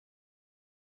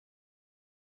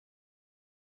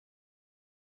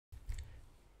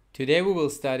Today we will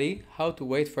study how to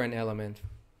wait for an element.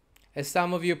 As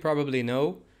some of you probably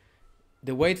know,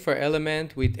 the wait for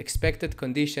element with expected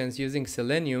conditions using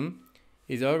Selenium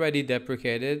is already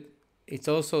deprecated. It's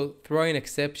also throwing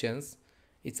exceptions.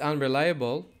 It's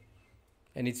unreliable,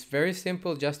 and it's very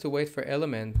simple just to wait for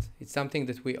element. It's something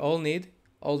that we all need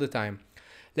all the time.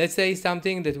 Let's say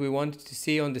something that we want to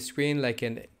see on the screen, like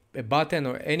a button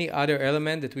or any other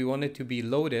element that we want it to be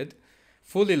loaded,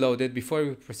 fully loaded before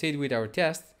we proceed with our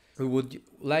test. We would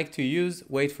like to use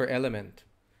wait for element.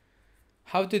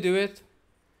 How to do it?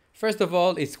 First of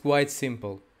all, it's quite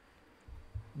simple.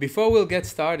 Before we'll get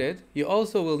started, you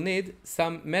also will need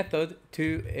some method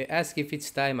to ask if it's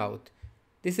timeout.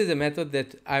 This is a method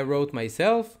that I wrote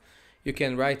myself. You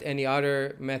can write any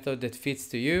other method that fits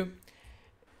to you.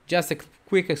 Just a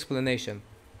quick explanation.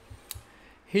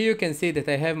 Here you can see that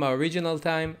I have my original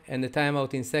time and the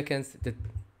timeout in seconds,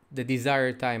 the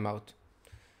desired timeout.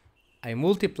 I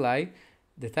multiply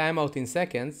the timeout in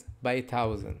seconds by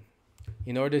 1000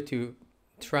 in order to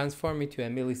transform it to a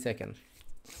millisecond.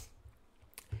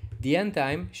 The end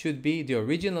time should be the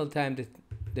original time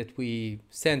that we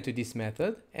send to this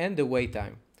method and the wait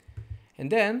time.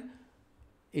 And then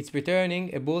it's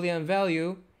returning a Boolean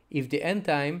value if the end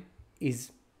time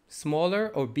is smaller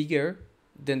or bigger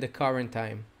than the current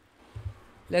time.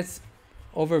 Let's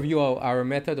overview our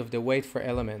method of the wait for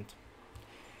element.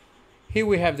 Here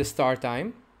we have the start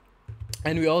time,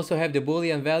 and we also have the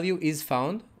Boolean value is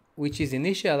found, which is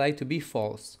initialized to be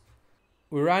false.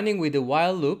 We're running with the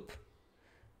while loop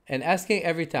and asking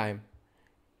every time,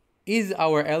 is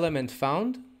our element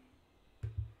found?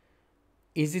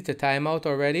 Is it a timeout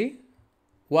already?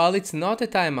 While it's not a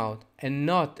timeout and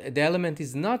the element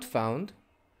is not found,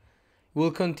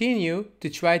 we'll continue to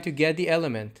try to get the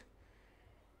element.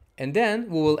 And then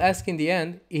we will ask in the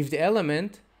end if the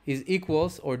element is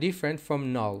equals or different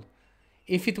from null.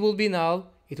 If it will be null,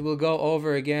 it will go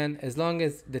over again as long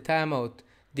as the timeout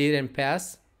didn't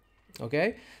pass.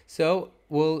 Okay, so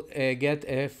we'll get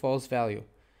a false value.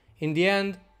 In the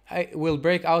end, I will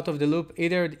break out of the loop.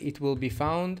 Either it will be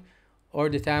found or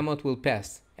the timeout will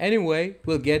pass. Anyway,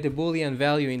 we'll get the Boolean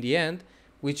value in the end,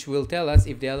 which will tell us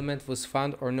if the element was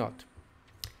found or not.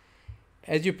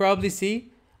 As you probably see,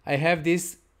 I have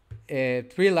these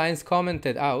 3 lines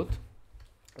commented out.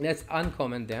 Let's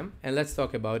uncomment them and let's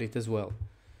talk about it as well.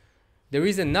 There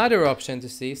is another option to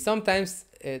see. Sometimes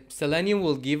Selenium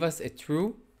will give us a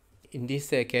true, in this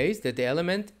case, that the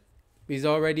element is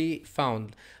already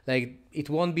found. Like it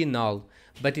won't be null,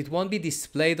 but it won't be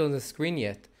displayed on the screen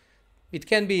yet. It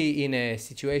can be in a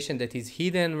situation that is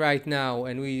hidden right now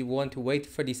and we want to wait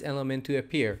for this element to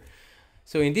appear.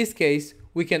 So in this case,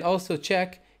 we can also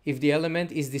check if the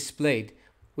element is displayed.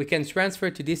 We can transfer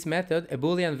to this method a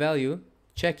Boolean value,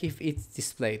 check if it's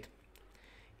displayed.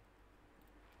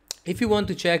 If you want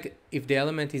to check if the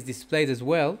element is displayed as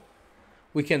well,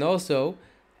 we can also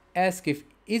ask if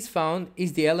is found,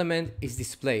 is the element is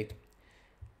displayed.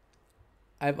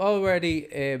 I've already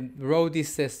wrote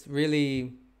this as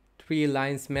really 3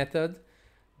 lines method.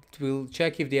 It will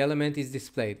check if the element is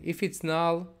displayed. If it's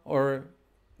null, or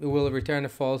it will return a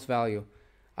false value.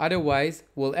 Otherwise,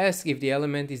 we'll ask if the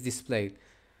element is displayed.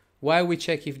 Why we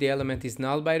check if the element is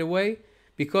null, by the way?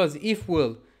 Because if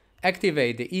we'll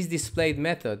activate the isDisplayed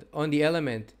method on the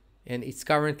element and it's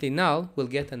currently null, we'll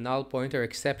get a null pointer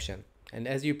exception. And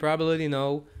as you probably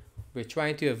know, we're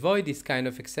trying to avoid these kind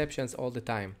of exceptions all the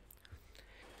time.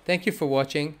 Thank you for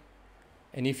watching.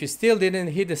 And if you still didn't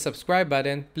hit the subscribe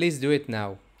button, please do it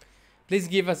now. Please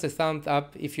give us a thumbs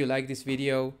up if you like this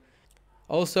video.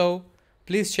 Also,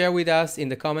 please share with us in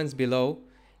the comments below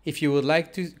if you would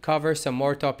like to cover some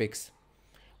more topics.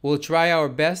 We'll try our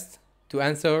best to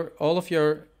answer all of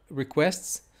your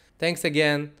requests. Thanks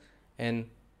again, and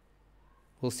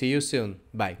we'll see you soon.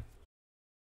 Bye.